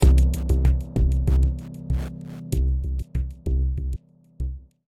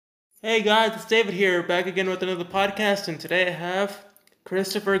Hey guys, it's David here, back again with another podcast, and today I have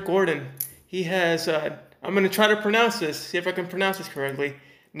Christopher Gordon. He has, I'm going to try to pronounce this, see if I can pronounce this correctly.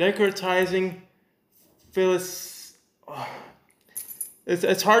 Necrotizing Phyllis. Oh,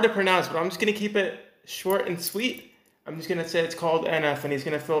 it's hard to pronounce, but I'm just going to keep it short and sweet. I'm just going to say it's called NF, and he's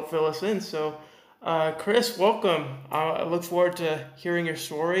going to fill us in. So, Chris, welcome. I look forward to hearing your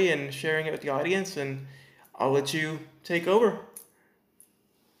story and sharing it with the audience, and I'll let you take over.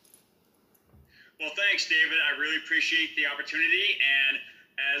 Well, thanks, David. I really appreciate the opportunity. And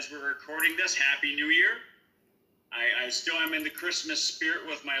as we're recording this, Happy New Year. I still am in the Christmas spirit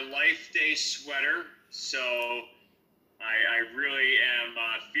with my Life Day sweater. So I really am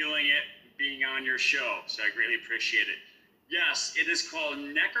feeling it being on your show. So I greatly appreciate it. Yes, it is called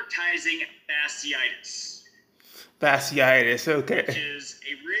Necrotizing Fasciitis. Fasciitis, okay. Which is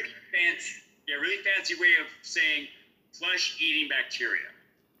a really fancy way of saying flesh-eating bacteria.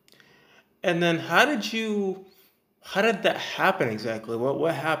 And then how did that happen exactly?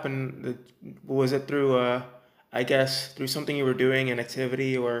 What happened? Was it through I guess through something you were doing, an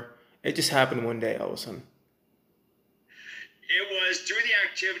activity, or it just happened one day all of a sudden? It was through the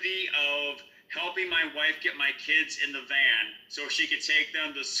activity of helping my wife get my kids in the van so she could take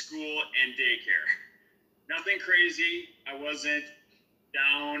them to school and daycare. Nothing crazy. I wasn't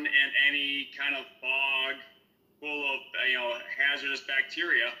down in any kind of bog full of hazardous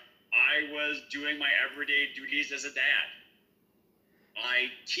bacteria. I was doing my everyday duties as a dad.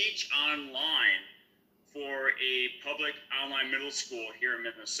 I teach online for a public online middle school here in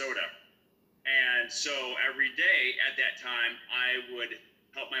Minnesota. And so every day at that time, I would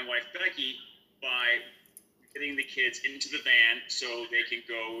help my wife, Becky, by getting the kids into the van so they can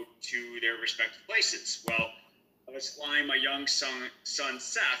go to their respective places. Well, I was flying my young son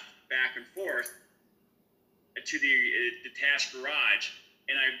Seth, back and forth to the detached garage,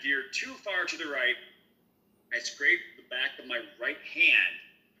 and I veered too far to the right. I scraped the back of my right hand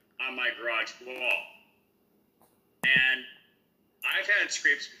on my garage wall. And I've had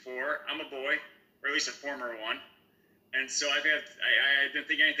scrapes before. I'm a boy, or at least a former one. And so I didn't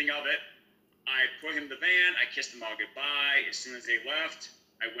think anything of it. I put him in the van. I kissed them all goodbye. As soon as they left,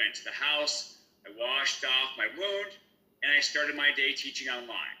 I went to the house. I washed off my wound, and I started my day teaching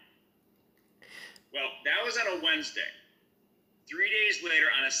online. Well, that was on a Wednesday. 3 days later,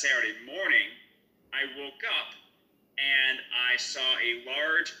 on a Saturday morning, I woke up and I saw a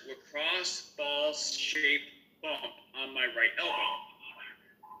large lacrosse ball-shaped bump on my right elbow.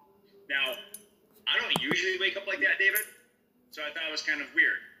 Now, I don't usually wake up like that, David, so I thought it was kind of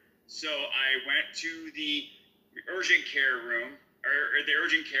weird. So I went to the urgent care room, or the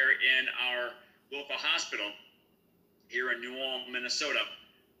urgent care in our local hospital here in New Ulm, Minnesota.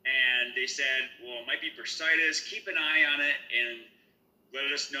 And they said, well, it might be bursitis. Keep an eye on it and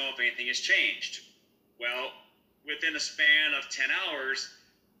let us know if anything has changed. Well, within a span of 10 hours,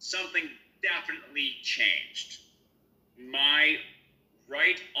 something definitely changed. My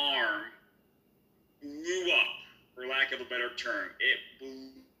right arm blew up, for lack of a better term. It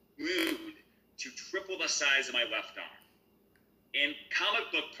blew to triple the size of my left arm. In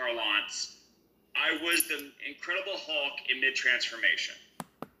comic book parlance, I was the Incredible Hulk in mid-transformation.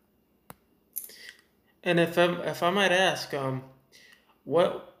 And if I might ask,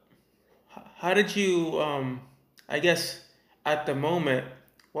 what, how did you, I guess at the moment,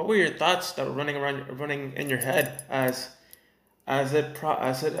 what were your thoughts that were running in your head I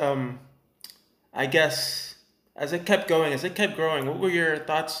guess as it kept going, as it kept growing, what were your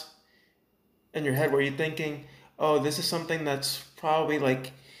thoughts in your head? Were you thinking, oh, this is something that's probably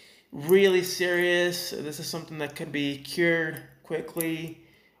like really serious? This is something that could be cured quickly,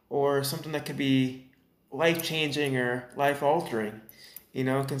 or something that could be life changing or life altering,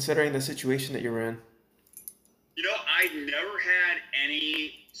 considering the situation that you're in? I never had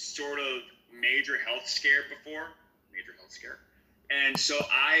any sort of major health scare before. Major health scare. And so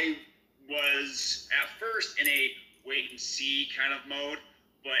I was at first in a wait and see kind of mode,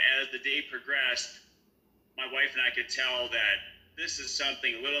 but as the day progressed, my wife and I could tell that this is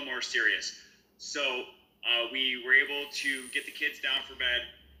something a little more serious. So we were able to get the kids down for bed,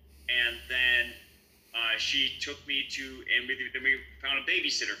 and then she took me and we found a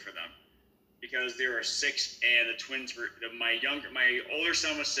babysitter for them because they were 6, and the twins were my older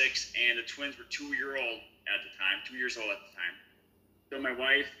son was 6, and the twins were 2 years old at the time. So my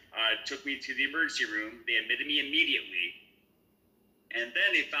wife took me to the emergency room. They admitted me immediately, and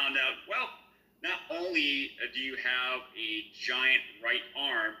then they found out, well, not only do you have a giant right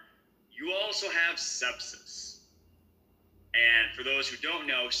arm, you also have sepsis. And for those who don't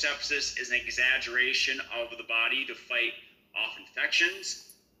know, sepsis is an exaggeration of the body to fight off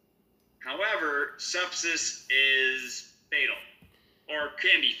infections. However, sepsis is fatal, or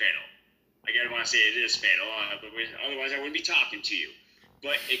can be fatal. Again, I want to say it is fatal, but otherwise I wouldn't be talking to you.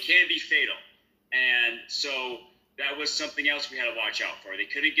 But it can be fatal. And so that was something else we had to watch out for. They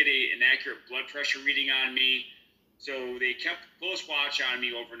couldn't get an accurate blood pressure reading on me, so they kept close watch on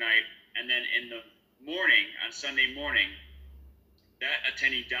me overnight. And then in the morning, on Sunday morning, that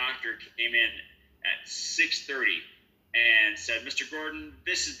attending doctor came in at 6:30 and said, "Mr. Gordon,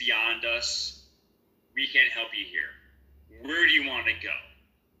 this is beyond us. We can't help you here. Where do you want to go?"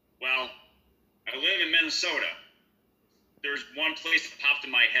 Well, I live in Minnesota. There's one place that popped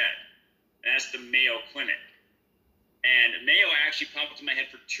in my head, and that's the Mayo Clinic. And Mayo actually popped in my head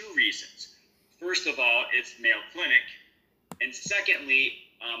for two reasons. First of all, it's Mayo Clinic. And secondly,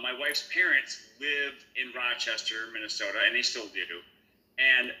 my wife's parents lived in Rochester, Minnesota, and they still do.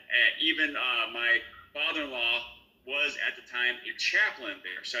 And even my father-in-law was at the time a chaplain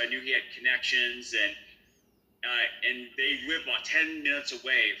there, so I knew he had connections, and they lived about 10 minutes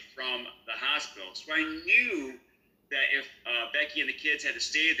away from the hospital. So I knew that if Becky and the kids had to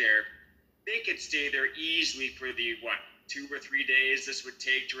stay there, they could stay there easily for the 2 or 3 days this would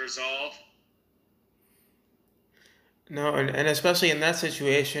take to resolve. No, and especially in that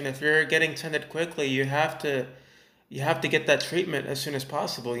situation, if you're getting tended quickly, you have to get that treatment as soon as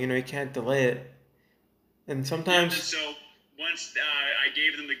possible. You can't delay it. And Yeah, and sometimes, so once I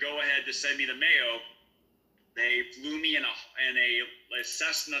gave them the go-ahead to send me to Mayo, they flew me in a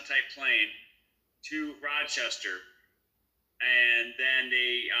Cessna type plane to Rochester, and then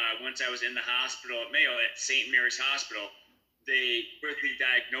they once I was in the hospital at Mayo at St. Mary's Hospital, they quickly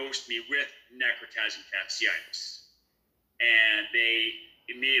diagnosed me with necrotizing fasciitis, and they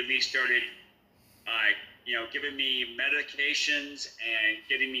immediately started giving me medications and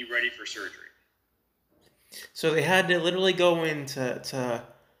getting me ready for surgery. so they had to literally go into,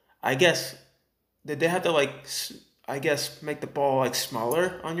 I guess, did they have to I guess, make the ball like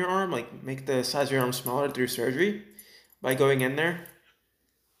smaller on your arm, like make the size of your arm smaller through surgery by going in there?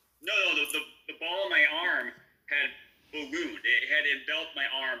 No, the ball of my arm had ballooned. It had enveloped my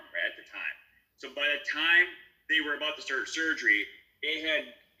arm at the time. So by the time they were about to start surgery, it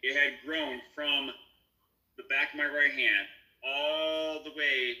had grown from the back of my right hand all the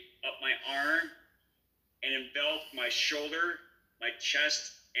way up my arm and enveloped my shoulder, my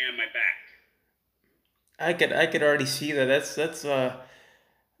chest, and my back. I could already see that.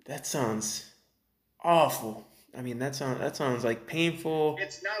 That sounds awful. I mean, that sounds like painful.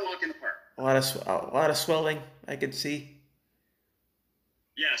 It's not a walk in the park. A lot of swelling. I could see.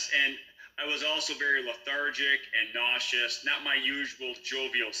 Yes, and I was also very lethargic and nauseous, not my usual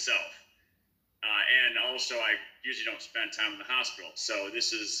jovial self. And also, I usually don't spend time in the hospital, so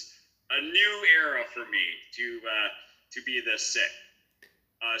this is a new era for me to be this sick.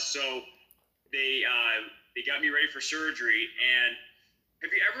 So they got me ready for surgery. And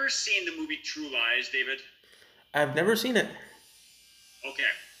have you ever seen the movie True Lies, David? I've never seen it. Okay.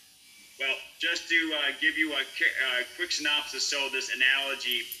 Well, just to give you a quick synopsis so this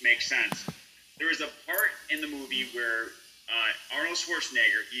analogy makes sense, there is a part in the movie where Arnold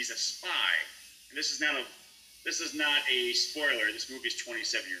Schwarzenegger, he's a spy, and this is not a spoiler. This movie is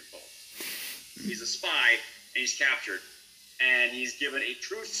 27 years old. He's a spy, and he's captured, and he's given a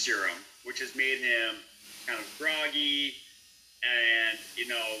truth serum, which has made him kind of groggy, and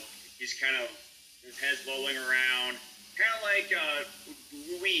he's kind of his head's lolling around. Kind of like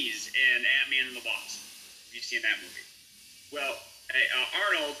Louise in Ant-Man and the Wasp. Have you seen that movie? Well,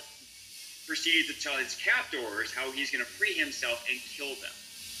 Arnold proceeds to tell his captors how he's going to free himself and kill them.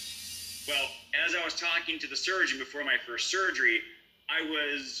 Well, as I was talking to the surgeon before my first surgery, I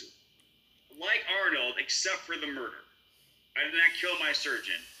was like Arnold, except for the murder. I did not kill my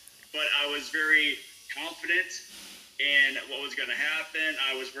surgeon, but I was very confident in what was going to happen.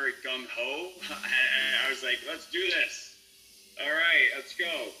 I was very gung-ho. I was like, let's do this. All right, let's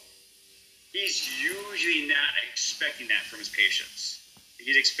go. He's usually not expecting that from his patients.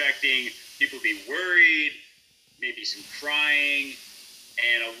 He's expecting people to be worried, maybe some crying,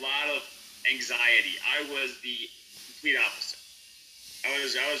 and a lot of anxiety. I was the complete opposite. I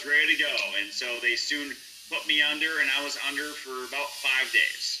was ready to go, and so they soon put me under, and I was under for about 5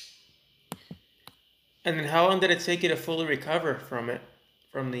 days. And then how long did it take you to fully recover from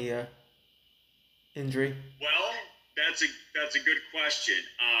the injury? Well, that's a good question.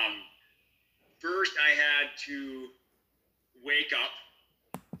 First, I had to wake up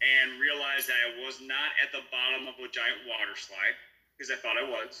and realize that I was not at the bottom of a giant water slide, because I thought I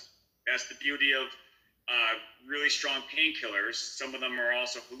was. That's the beauty of really strong painkillers. Some of them are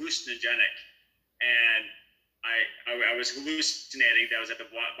also hallucinogenic, and I was hallucinating that I was at the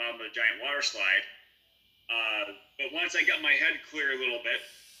bottom of a giant water slide. But once I got my head clear a little bit,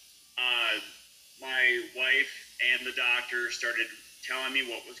 my wife and the doctor started telling me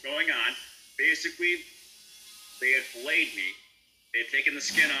what was going on. Basically, they had filleted me. They had taken the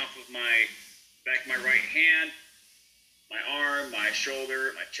skin off of my back of my right hand, my arm, my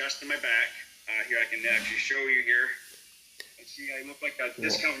shoulder, my chest, and my back. Here, I can actually show you here. And see, I look like a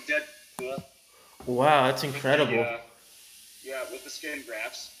discount Deadpool. Wow, that's incredible. With the skin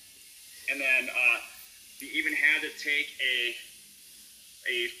grafts. And then we even had to take a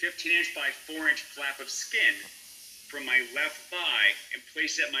 15-inch by 4-inch flap of skin from my left thigh and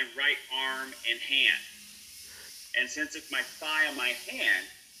place it at my right arm and hand. And since it's my thigh on my hand,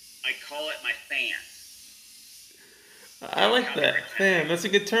 I call it my fan. I like that. Fan, that's a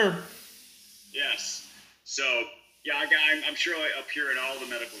good term. Yes. So, yeah, I'm sure I appear in all the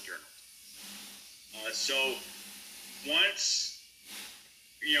medical journals. So once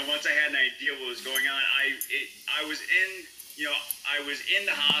I had an idea what was going on, I was in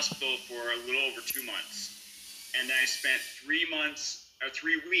the hospital for a little over 2 months, and then I spent 3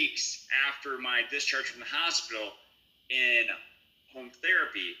 weeks after my discharge from the hospital in home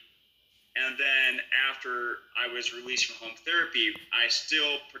therapy. And then after I was released from home therapy, I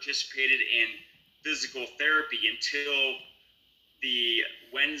still participated in physical therapy until the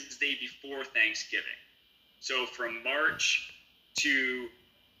Wednesday before Thanksgiving. So from March to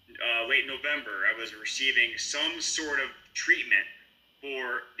late November, I was receiving some sort of treatment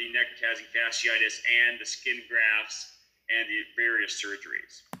for the necrotizing fasciitis and the skin grafts and the various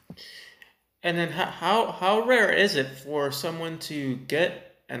surgeries. And then how rare is it for someone to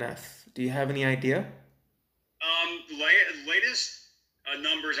get NF? Do you have any idea? The latest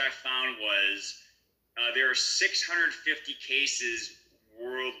numbers I found was there are 650 cases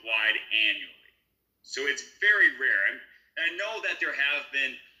worldwide annually. So it's very rare. And I know that there have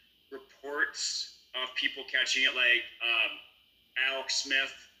been reports of people catching it, like Alex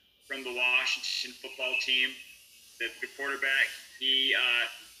Smith from the Washington football team, the quarterback. He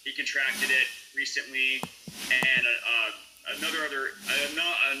contracted it recently, and a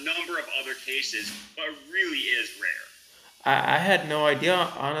number of other cases, but it really is rare. I had no idea,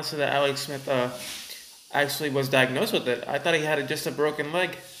 honestly, that Alex Smith actually was diagnosed with it. I thought he had just a broken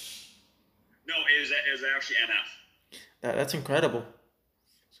leg. No, it was actually NF. That's incredible.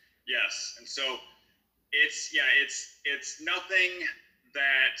 Yes, and so it's nothing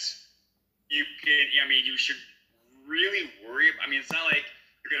that you can. I mean, you should really worry. I mean, it's not like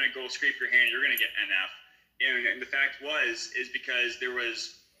you're gonna go scrape your hand, you're gonna get NF. And the fact is because there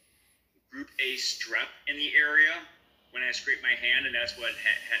was group A strep in the area when I scraped my hand, and that's what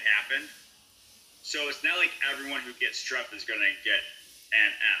had happened. So it's not like everyone who gets strep is gonna get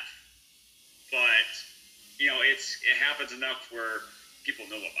NF, but it happens enough where people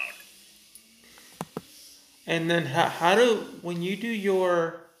know about it. And then when you do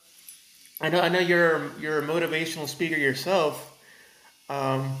your, I know you're a motivational speaker yourself.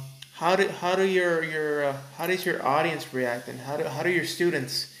 How does your audience react, and how do your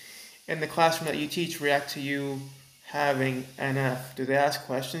students in the classroom that you teach react to you having NF? Do they ask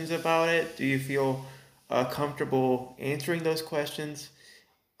questions about it? Do you feel comfortable answering those questions?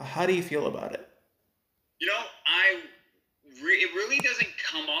 How do you feel about it? It really doesn't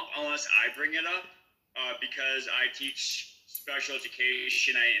come up unless I bring it up, because I teach special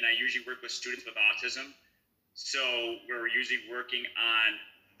education, and I usually work with students with autism. So we're usually working on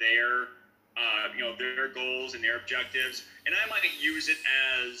their goals and their objectives, and I might use it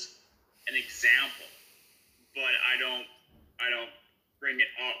as an example, but I don't bring it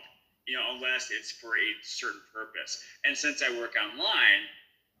up, unless it's for a certain purpose. And since I work online,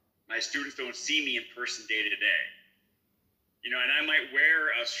 my students don't see me in person day to day. And I might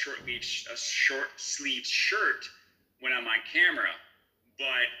wear a short sleeved shirt when I'm on camera,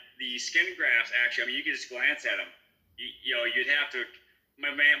 but the skin grafts, actually, I mean, you can just glance at them. You'd have to,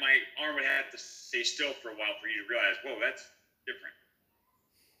 my arm would have to stay still for a while for you to realize, whoa, that's different.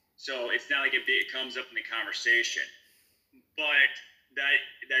 So it's not like it comes up in the conversation, but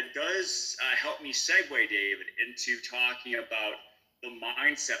that does help me segue, David, into talking about the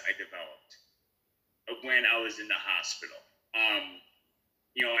mindset I developed when I was in the hospital.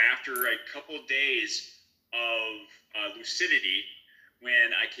 After a couple of days of lucidity, when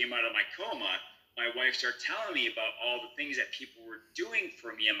I came out of my coma, my wife started telling me about all the things that people were doing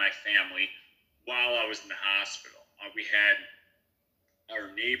for me and my family while I was in the hospital. We had our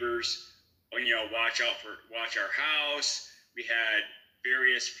neighbors, watch our house. We had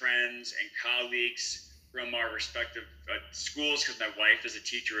various friends and colleagues from our respective schools, because my wife is a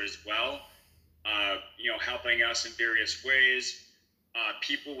teacher as well. helping us in various ways.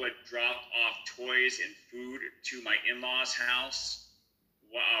 People would drop off toys and food to my in-laws' house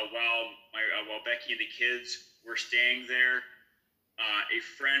while Becky and the kids were staying there. A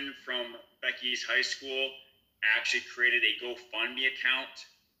friend from Becky's high school actually created a GoFundMe account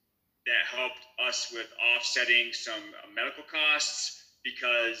that helped us with offsetting some medical costs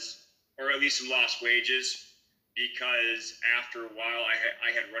or at least some lost wages, because after a while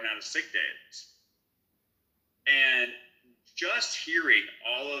I had run out of sick days. And just hearing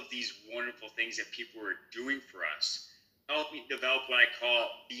all of these wonderful things that people were doing for us helped me develop what I call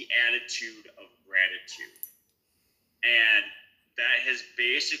the attitude of gratitude. And that has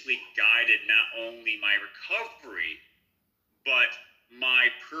basically guided not only my recovery, but my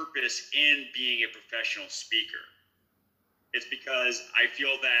purpose in being a professional speaker. It's because I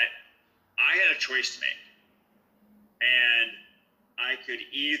feel that I had a choice to make. And I could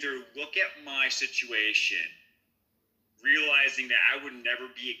either look at my situation, realizing that I would never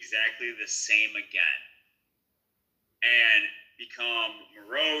be exactly the same again, and become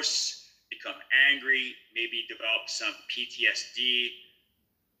morose, become angry, maybe develop some PTSD,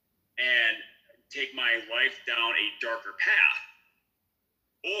 and take my life down a darker path.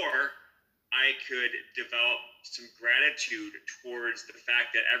 Or I could develop some gratitude towards the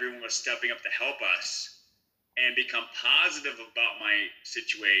fact that everyone was stepping up to help us, and become positive about my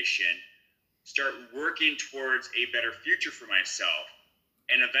situation, start working towards a better future for myself,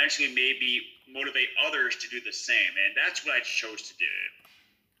 and eventually maybe motivate others to do the same. And that's what I chose to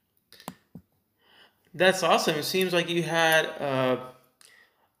do. That's awesome. It seems like you had a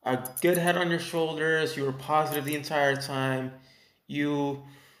good head on your shoulders. You were positive the entire time. You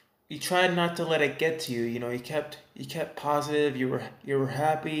you tried not to let it get to you. You kept positive. You were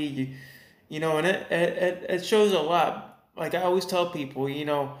happy. And it shows a lot. Like I always tell people,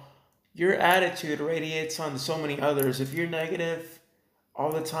 your attitude radiates on so many others. If you're negative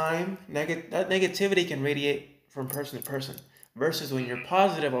all the time, that negativity can radiate from person to person. Versus when you're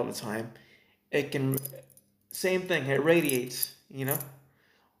positive all the time, it can same thing. It radiates. And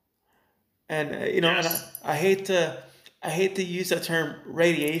and Yes. I hate to use the term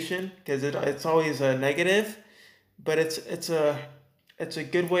radiation because it's always a negative, but it's a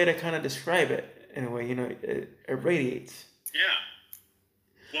good way to kind of describe it in a way. It radiates. Yeah.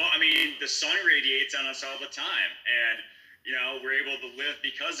 Well, I mean, the sun radiates on us all the time, and we're able to live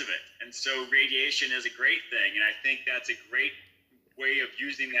because of it. And so radiation is a great thing, and I think that's a great way of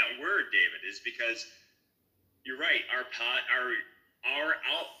using that word, David, is because you're right. Our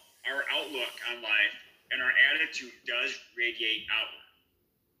outlook on life and our attitude does radiate outward.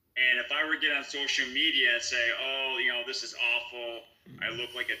 And if I were to get on social media and say, "Oh, this is awful. I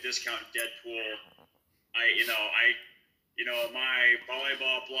look like a discount Deadpool. My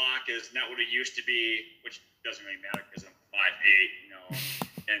volleyball block is not what it used to be," which doesn't really matter because I'm 5'8",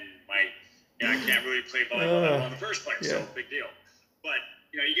 and I can't really play volleyball in the first place, Yeah. so big deal. But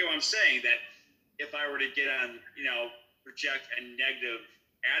you get what I'm saying, that if I were to get on, project a negative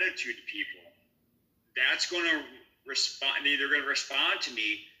attitude to people, that's going to respond. They're going to respond to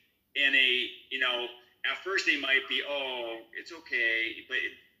me in a, at first they might be, "Oh, it's okay," but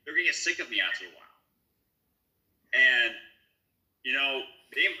they're going to get sick of me after a while. And,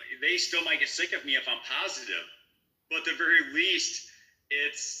 they still might get sick of me if I'm positive, but at the very least,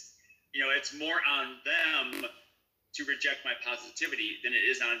 it's more on them to reject my positivity than it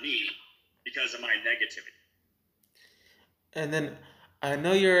is on me because of my negativity. And then I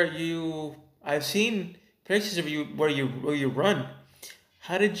know I've seen pictures of you where you run.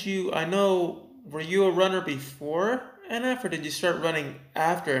 How did you? I know. Were you a runner before NF, or did you start running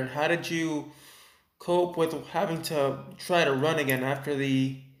after? And how did you cope with having to try to run again after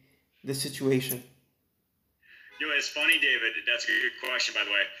the situation? It's funny, David. That's a good question, by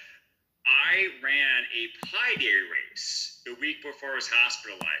the way. I ran a Pi Day race the week before I was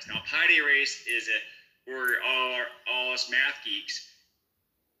hospitalized. Now, Pi Day race is we're all us math geeks.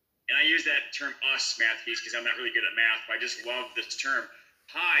 And I use that term "us" math geeks because I'm not really good at math, but I just love this term.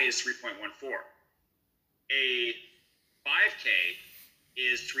 Pi is 3.14. A 5K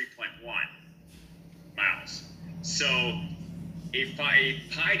is 3.1 miles. So a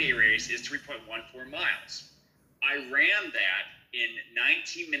Pi Day race is 3.14 miles. I ran that in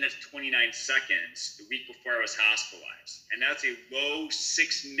 19 minutes 29 seconds the week before I was hospitalized, and that's a low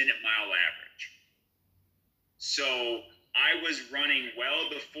 6-minute mile average. So I was running well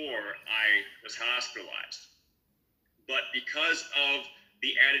before I was hospitalized, but because of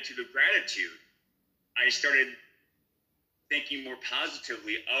the attitude of gratitude, I started thinking more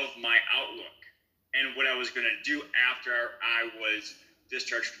positively of my outlook and what I was going to do after I was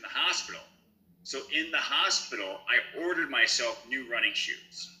discharged from the hospital. So in the hospital, I ordered myself new running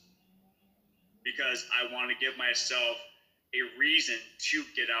shoes because I wanted to give myself a reason to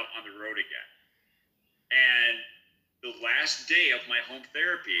get out on the road again. And the last day of my home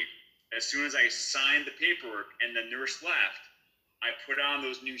therapy, as soon as I signed the paperwork and the nurse left, I put on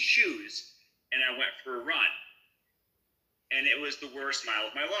those new shoes and I went for a run. And it was the worst mile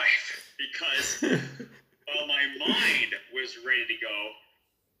of my life because while my mind was ready to go,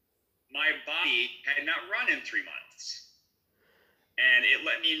 my body had not run in 3 months. And it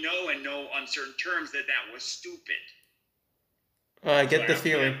let me know in no uncertain terms that that was stupid. I get so the after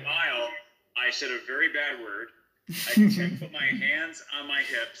feeling. that mile, I said a very bad word. I put my hands on my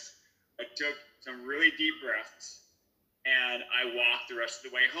hips. I took some really deep breaths, and I walked the rest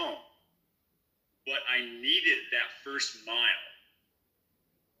of the way home. But I needed that first mile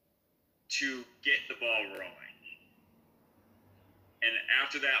to get the ball rolling. And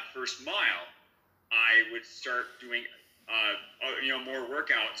after that first mile, I would start doing more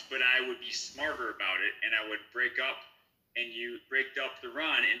workouts, but I would be smarter about it, and I would break up the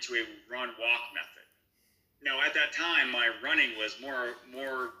run into a run-walk method. Now, at that time, my running was more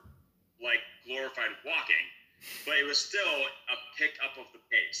like glorified walking, but it was still a pick up of the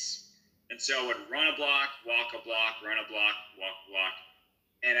pace. And so I would run a block, walk a block, run a block, walk a block.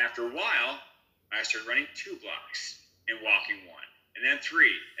 And after a while, I started running 2 blocks and walking 1, and then 3,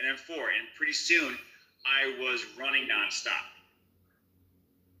 and then 4. And pretty soon, I was running nonstop.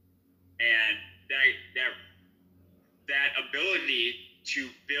 And that ability to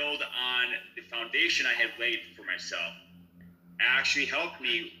build on the foundation I had laid for myself actually helped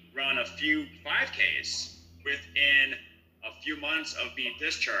me run a few 5Ks within a few months of being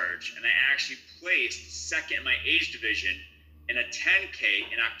discharged. And I actually placed second in my age division in a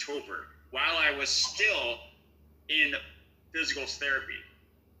 10K in October while I was still in physical therapy.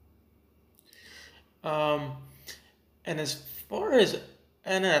 And as far as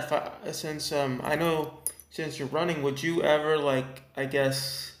NF, since I know since you're running, would you ever I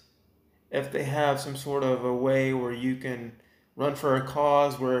guess if they have some sort of a way where you can run for a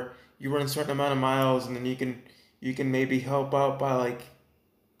cause where you run a certain amount of miles and then you can maybe help out by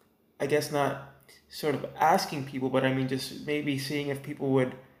I guess not sort of asking people, but I mean just maybe seeing if people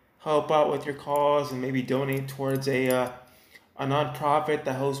would help out with your cause and maybe donate towards a nonprofit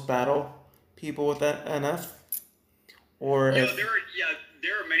that hosts battle people with NF, or if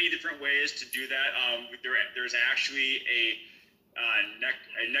There are many different ways to do that. There's actually a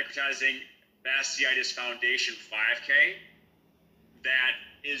Necrotizing Fasciitis Foundation 5K that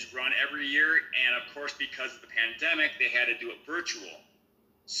is run every year, and of course, because of the pandemic, they had to do it virtual.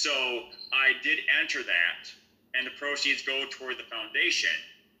 So I did enter that, and the proceeds go toward the foundation,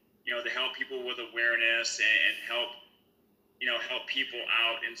 to help people with awareness and help people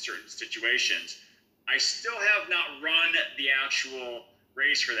out in certain situations. I still have not run the actual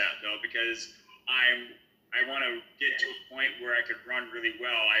race for that though, because I want to get to a point where I could run really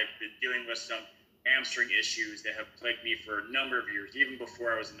well. I've been dealing with some hamstring issues that have plagued me for a number of years, even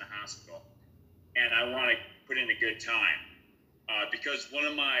before I was in the hospital. And I want to put in a good time because one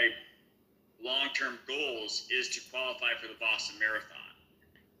of my long-term goals is to qualify for the Boston Marathon.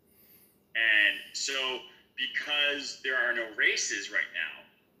 And so because there are no races right now,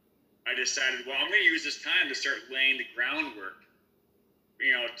 I decided, well, I'm going to use this time to start laying the groundwork,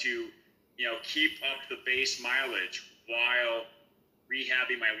 to keep up the base mileage while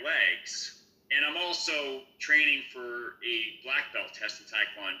rehabbing my legs. And I'm also training for a black belt test in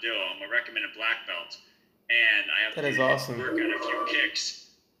Taekwondo. I'm a recommended black belt. And I have that is awesome. Work on a few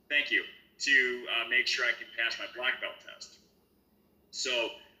kicks. Thank you. To make sure I can pass my black belt test. So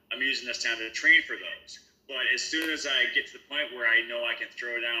I'm using this time to train for those. But as soon as I get to the point where I know I can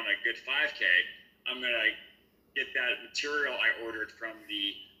throw down a good 5K, I'm going to get that material I ordered from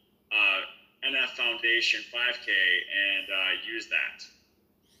the NF Foundation 5K and use that.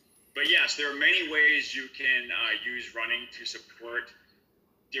 But yes, there are many ways you can use running to support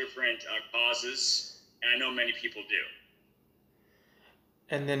different causes, and I know many people do.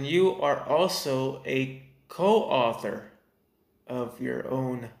 And then you are also a co-author of your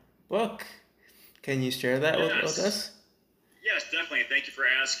own book. Can you share that with us? Yes, definitely. Thank you for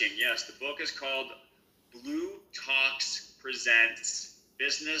asking. Yes, the book is called Blue Talks Presents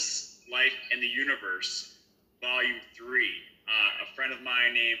Business, Life, and the Universe, Volume 3. A friend of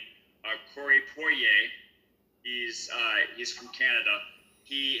mine named Corey Poirier, he's from Canada.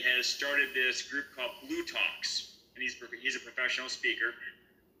 He has started this group called Blue Talks, and he's a professional speaker.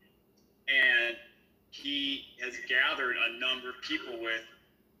 And he has gathered a number of people with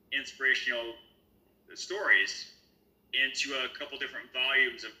inspirational stories into a couple different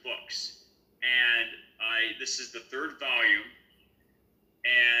volumes of books. and this is the third volume,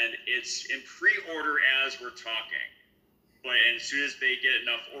 and it's in pre-order as we're talking. But as soon as they get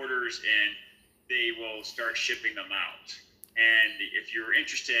enough orders in, they will start shipping them out. And if you're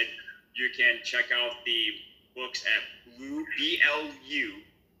interested, you can check out the books at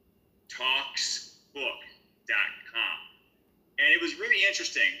BlueTalksBook.com. And it was really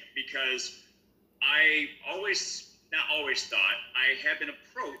interesting because I not always thought, I had been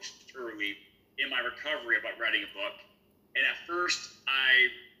approached early in my recovery about writing a book. And at first, I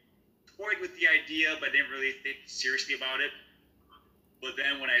toyed with the idea, but didn't really think seriously about it. But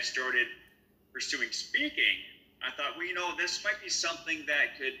then when I started pursuing speaking, I thought, well, this might be something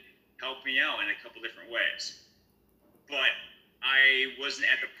that could help me out in a couple different ways. But I wasn't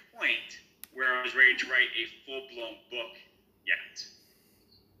at the point where I was ready to write a full-blown book yet.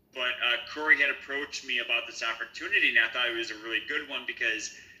 But Corey had approached me about this opportunity, and I thought it was a really good one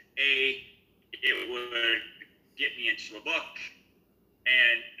because, A, it would get me into a book,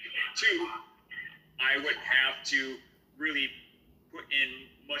 and 2, I wouldn't have to really put in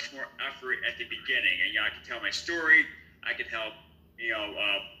much more effort at the beginning. And I can tell my story, I can help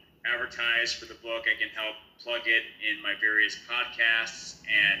advertise for the book, I can help plug it in my various podcasts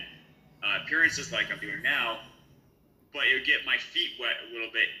and appearances like I'm doing now, but it would get my feet wet a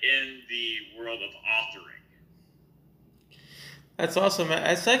little bit in the world of authoring. That's awesome.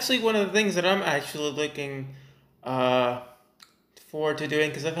 It's actually one of the things that I'm actually looking forward to doing,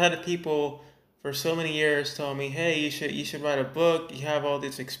 because I've had people for so many years tell me, "Hey, you should write a book. You have all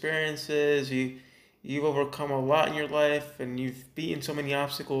these experiences. You've overcome a lot in your life, and you've beaten so many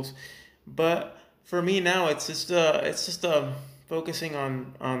obstacles." But for me now, it's just focusing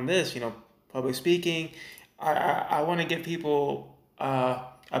on this, public speaking. I want to give people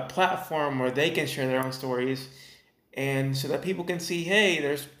a platform where they can share their own stories, and so that people can see, hey,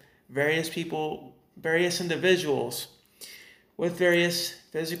 there's various people, various individuals with various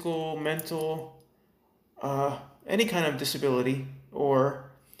physical, mental, any kind of disability,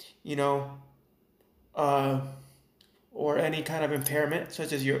 or or any kind of impairment,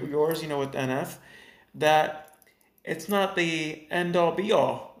 such as yours, with NF, that it's not the end all be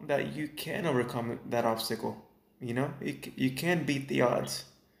all, that you can overcome that obstacle. You can beat the odds.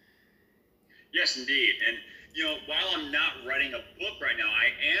 Yes, indeed. And, while I'm not writing a book right now,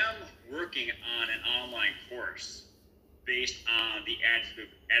 I am working on an online course based on the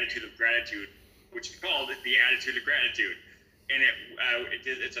attitude of gratitude, which is called the Attitude of Gratitude. And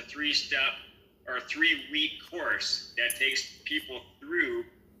it's a 3-step or 3-week course that takes people through,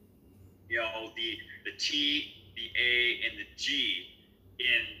 the T, the A, and the G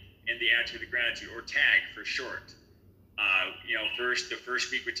in the Attitude of Gratitude, or TAG for short. The first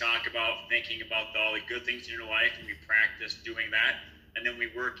week we talk about thinking about all the good things in your life, and we practice doing that. And then we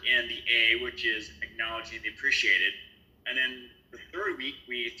work in the A, which is acknowledging the appreciated. And then the third week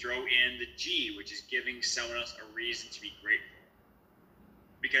we throw in the G, which is giving someone else a reason to be grateful.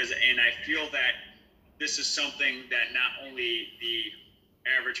 And I feel that this is something that not only the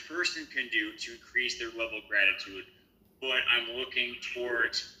average person can do to increase their level of gratitude, but I'm looking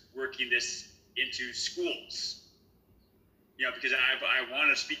towards working this into schools. Because I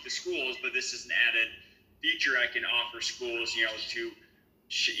want to speak to schools, but this is an added feature I can offer schools, to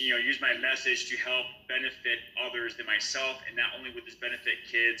use my message to help benefit others than myself. And not only would this benefit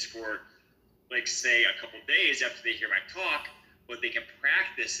kids for, like, say, a couple days after they hear my talk, but they can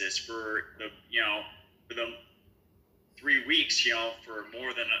practice this for the 3 weeks, for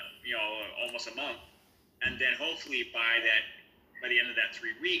more than almost a month. And then hopefully by the end of that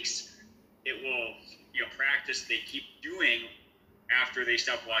 3 weeks, it will, practice they keep doing after they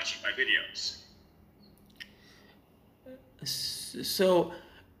stop watching my videos. So,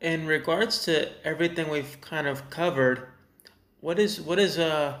 in regards to everything we've kind of covered, what is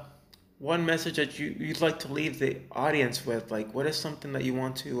one message that you'd like to leave the audience with? Like, what is something that you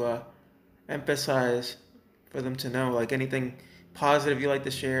want to emphasize for them to know? Like, anything positive you like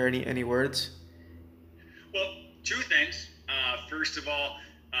to share? Any words? Well, 2 things. First of all,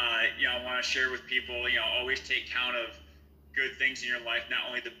 I want to share with people, always take count of good things in your life, not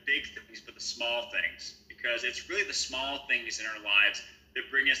only the big things, but the small things, because it's really the small things in our lives that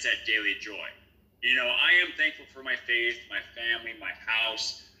bring us that daily joy. I am thankful for my faith, my family, my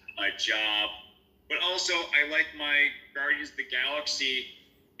house, my job, but also I like my Guardians of the Galaxy,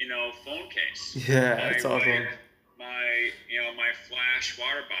 phone case. Yeah, that's awesome. My Flash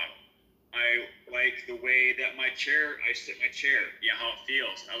water bottle. I like the way that I sit in my chair, how it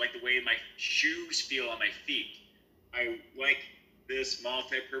feels. I like the way my shoes feel on my feet. I like this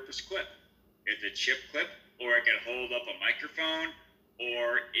multi-purpose clip. It's a chip clip, or it can hold up a microphone,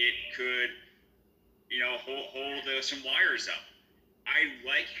 or it could hold some wires up. I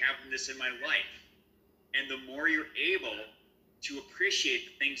like having this in my life. And the more you're able to appreciate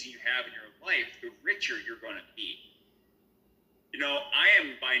the things that you have in your life, the richer you're going to be. I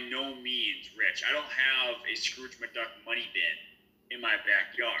am by no means rich. I don't have a Scrooge McDuck money bin in my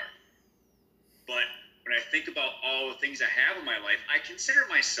backyard. But when I think about all the things I have in my life, I consider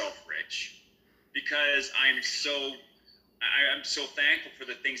myself rich because I'm so thankful for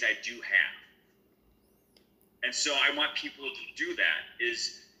the things I do have. And so I want people to do that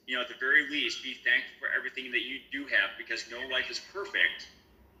is, at the very least, be thankful for everything that you do have, because no life is perfect.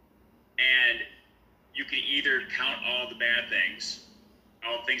 And you can either count all the bad things,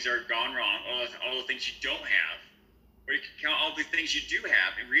 all the things that are gone wrong, all the things you don't have, or you can count all the things you do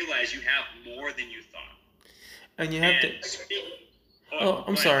have and realize you have more than you thought. And you have to.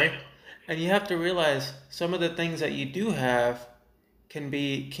 I'm sorry. And you have to realize some of the things that you do have can't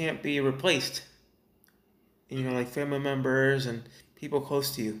be replaced. Like family members and people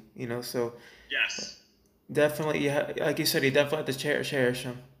close to you. So yes, definitely, like you said, you definitely have to cherish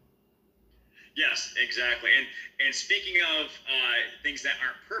them. Yes, exactly. And speaking of things that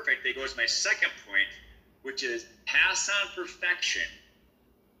aren't perfect, that goes to my second point, which is pass on perfection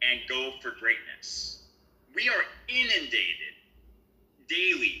and go for greatness. We are inundated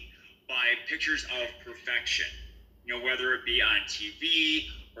daily by pictures of perfection, whether it be on TV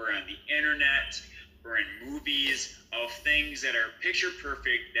or on the internet or in movies, of things that are picture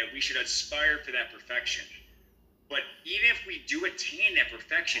perfect, that we should aspire for that perfection. But even if we do attain that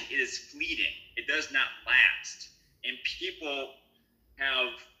perfection, it is fleeting. It does not last. And people have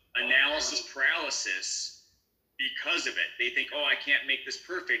analysis paralysis because of it. They think, I can't make this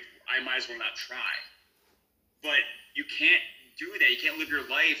perfect. I might as well not try. But you can't do that. You can't live your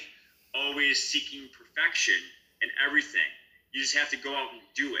life always seeking perfection in everything. You just have to go out and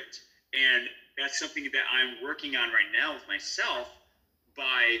do it. And that's something that I'm working on right now with myself,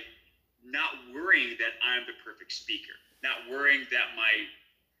 by not worrying that I'm the perfect speaker, not worrying that my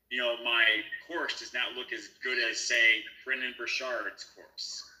course does not look as good as, say, Brendan Burchard's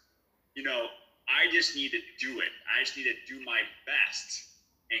course. I just need to do it. I just need to do my best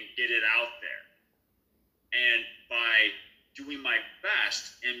and get it out there. And by doing my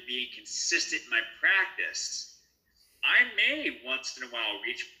best and being consistent in my practice, I may once in a while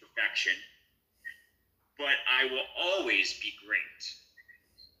reach perfection, but I will always be great.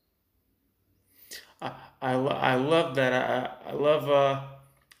 I love that. I love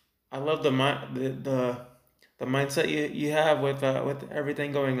the mindset you have with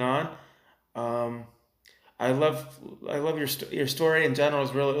everything going on. Um, I love your story in general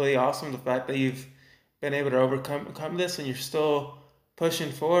is really really awesome. The fact that you've been able to overcome this and you're still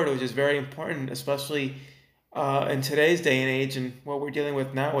pushing forward, which is very important, especially in today's day and age and what we're dealing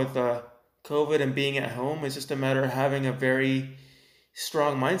with now with COVID and being at home. It's just a matter of having a very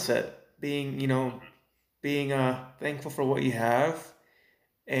strong mindset, being thankful for what you have.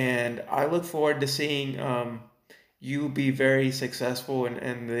 And I look forward to seeing you be very successful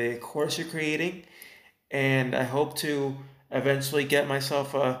in the course you're creating. And I hope to eventually get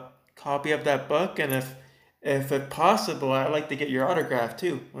myself a copy of that book. And if it's possible, I'd like to get your autograph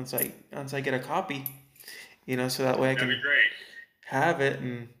too once I get a copy. So that way I That'd can be great. have it.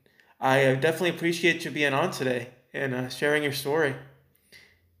 And I definitely appreciate you being on today and sharing your story.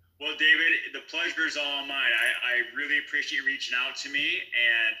 Well, David, the pleasure is all mine. I really appreciate you reaching out to me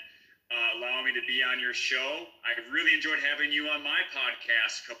and allowing me to be on your show. I really enjoyed having you on my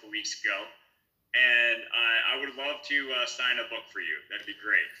podcast a couple weeks ago, and I would love to sign a book for you. That'd be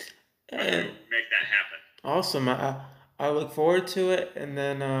great. And Make that happen. awesome. I look forward to it. And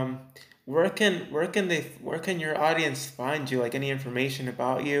then where can your audience find you? Like any information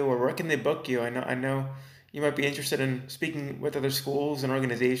about you, or where can they book you? I know you might be interested in speaking with other schools and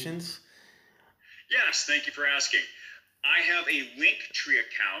organizations. Yes, thank you for asking. I have a Linktree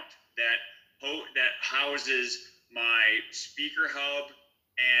account that houses my speaker hub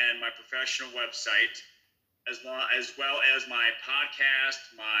and my professional website, as well as my podcast,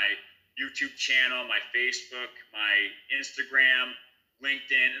 my YouTube channel, my Facebook, my Instagram,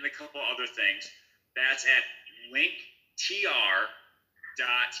 LinkedIn, and a couple other things. That's at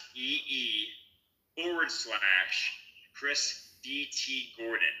linktr.ee/Chris DT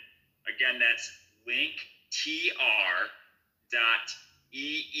Gordon. Again, that's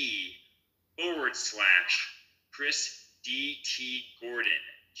linktr.ee/Chris DT Gordon, Gordon.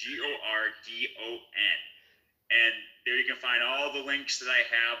 And there you can find all the links that I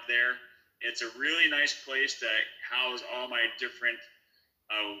have there. It's a really nice place to house all my different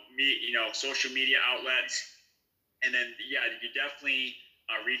social media outlets. And then, yeah, you definitely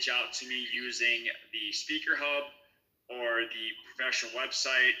reach out to me using the Speaker Hub or the professional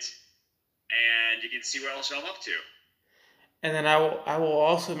website, and you can see what else I'm up to. And then I will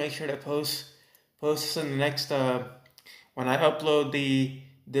also make sure to post this in the next when I upload the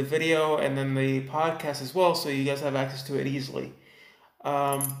video and then the podcast as well, so you guys have access to it easily.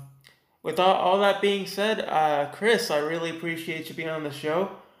 Um, with all that being said, Chris, I really appreciate you being on the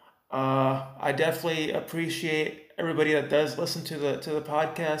show. I definitely appreciate everybody that does listen to the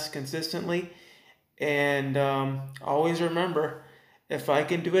podcast consistently, and always remember, if I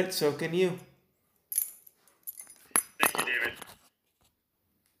can do it, so can you.